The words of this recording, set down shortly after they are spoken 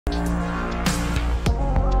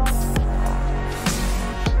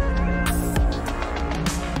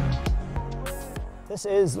This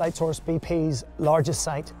is Lightsource BP's largest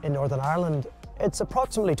site in Northern Ireland. It's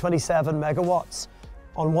approximately 27 megawatts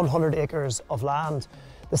on 100 acres of land.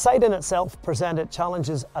 The site in itself presented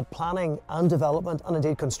challenges at planning and development and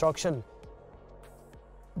indeed construction.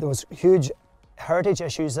 There was huge heritage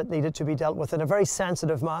issues that needed to be dealt with in a very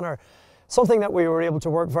sensitive manner, something that we were able to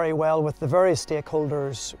work very well with the various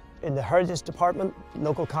stakeholders in the Heritage Department,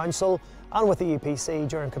 local council and with the EPC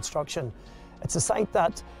during construction. It's a site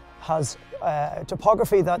that has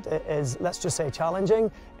topography that is, let's just say,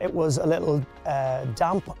 challenging. It was a little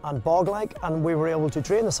damp and bog-like, and we were able to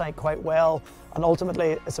drain the site quite well, and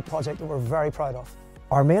ultimately it's a project that we're very proud of.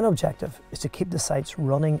 Our main objective is to keep the sites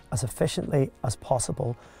running as efficiently as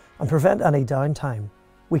possible and prevent any downtime.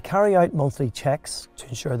 We carry out monthly checks to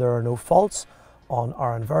ensure there are no faults on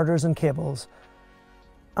our inverters and cables,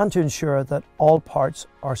 and to ensure that all parts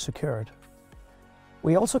are secured.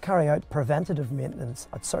 We also carry out preventative maintenance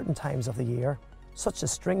at certain times of the year, such as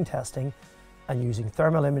string testing and using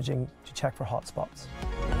thermal imaging to check for hotspots.